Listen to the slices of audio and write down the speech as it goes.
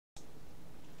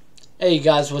Hey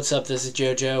guys, what's up? This is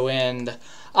JoJo, and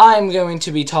I'm going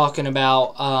to be talking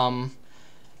about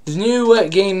the new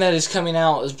game that is coming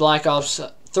out is Black Ops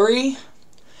 3,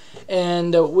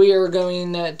 and we are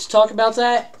going to talk about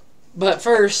that. But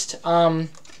first, I'm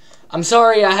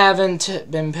sorry I haven't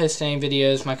been posting any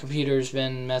videos. My computer's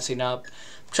been messing up.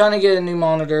 I'm trying to get a new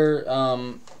monitor.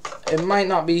 It might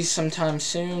not be sometime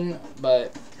soon,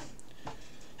 but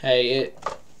hey, it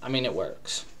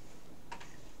works.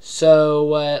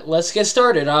 So, let's get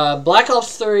started. Black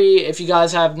Ops 3, if you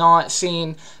guys have not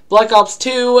seen Black Ops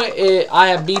 2, I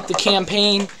have beat the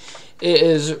campaign. It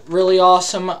is really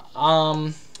awesome.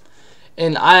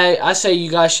 And I say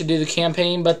you guys should do the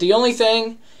campaign, but the only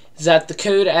thing is that the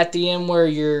code at the end where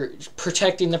you're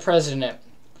protecting the president.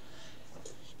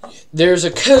 There's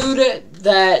a code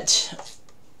that,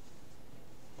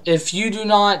 if you do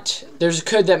not, there's a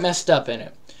code that messed up in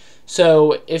it.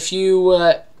 So, if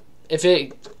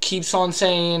it keeps on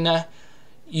saying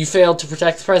you failed to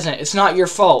protect the president, it's not your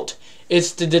fault.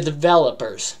 It's the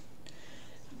developers.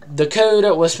 The code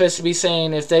was supposed to be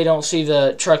saying if they don't see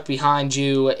the truck behind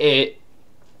you, it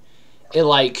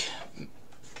like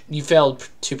you failed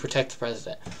to protect the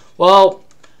president. Well,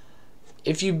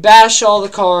 if you bash all the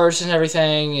cars and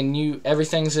everything and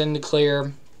everything's in the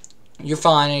clear, you're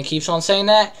fine, and it keeps on saying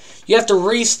that, you have to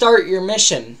restart your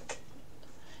mission.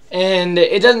 And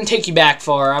it doesn't take you back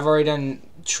far. I've already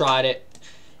tried it.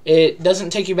 It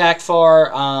doesn't take you back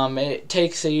far. It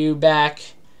takes you back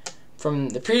from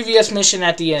the previous mission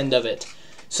at the end of it.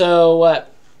 So,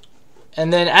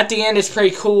 and then at the end it's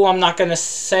pretty cool. I'm not going to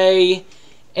say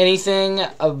anything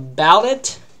about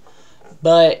it,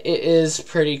 but it is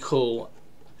pretty cool.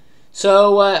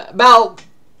 So, about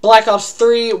Black Ops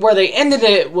 3, where they ended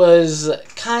it was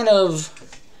kind of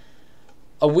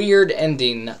a weird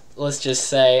ending, let's just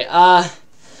say.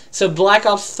 So Black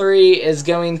Ops 3 is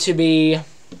going to be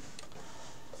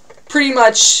pretty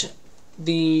much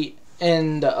the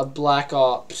end of Black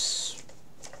Ops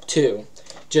 2,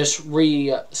 just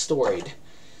re-storied.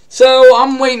 So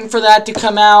I'm waiting for that to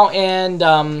come out, and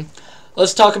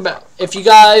let's talk about, if you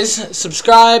guys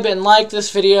subscribe and like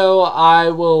this video, I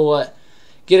will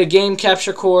get a game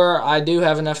capture core. I do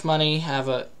have enough money, I have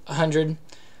 100,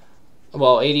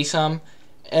 well 80 some.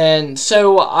 And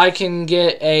so I can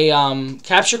get a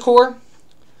capture core,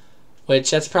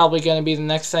 which that's probably going to be the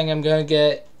next thing I'm going to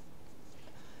get.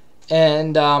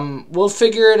 And we'll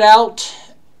figure it out.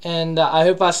 And I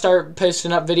hope I start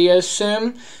posting up videos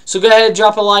soon. So go ahead,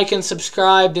 drop a like and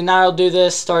subscribe. And I'll do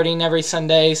this starting every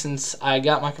Sunday since I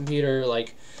got my computer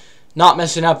like not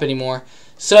messing up anymore.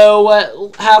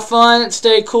 So have fun,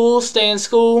 stay cool, stay in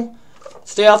school,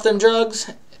 stay off them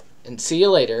drugs. And see you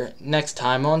later next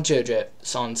time on JoJo.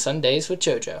 It's on Sundays with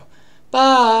JoJo.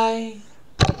 Bye.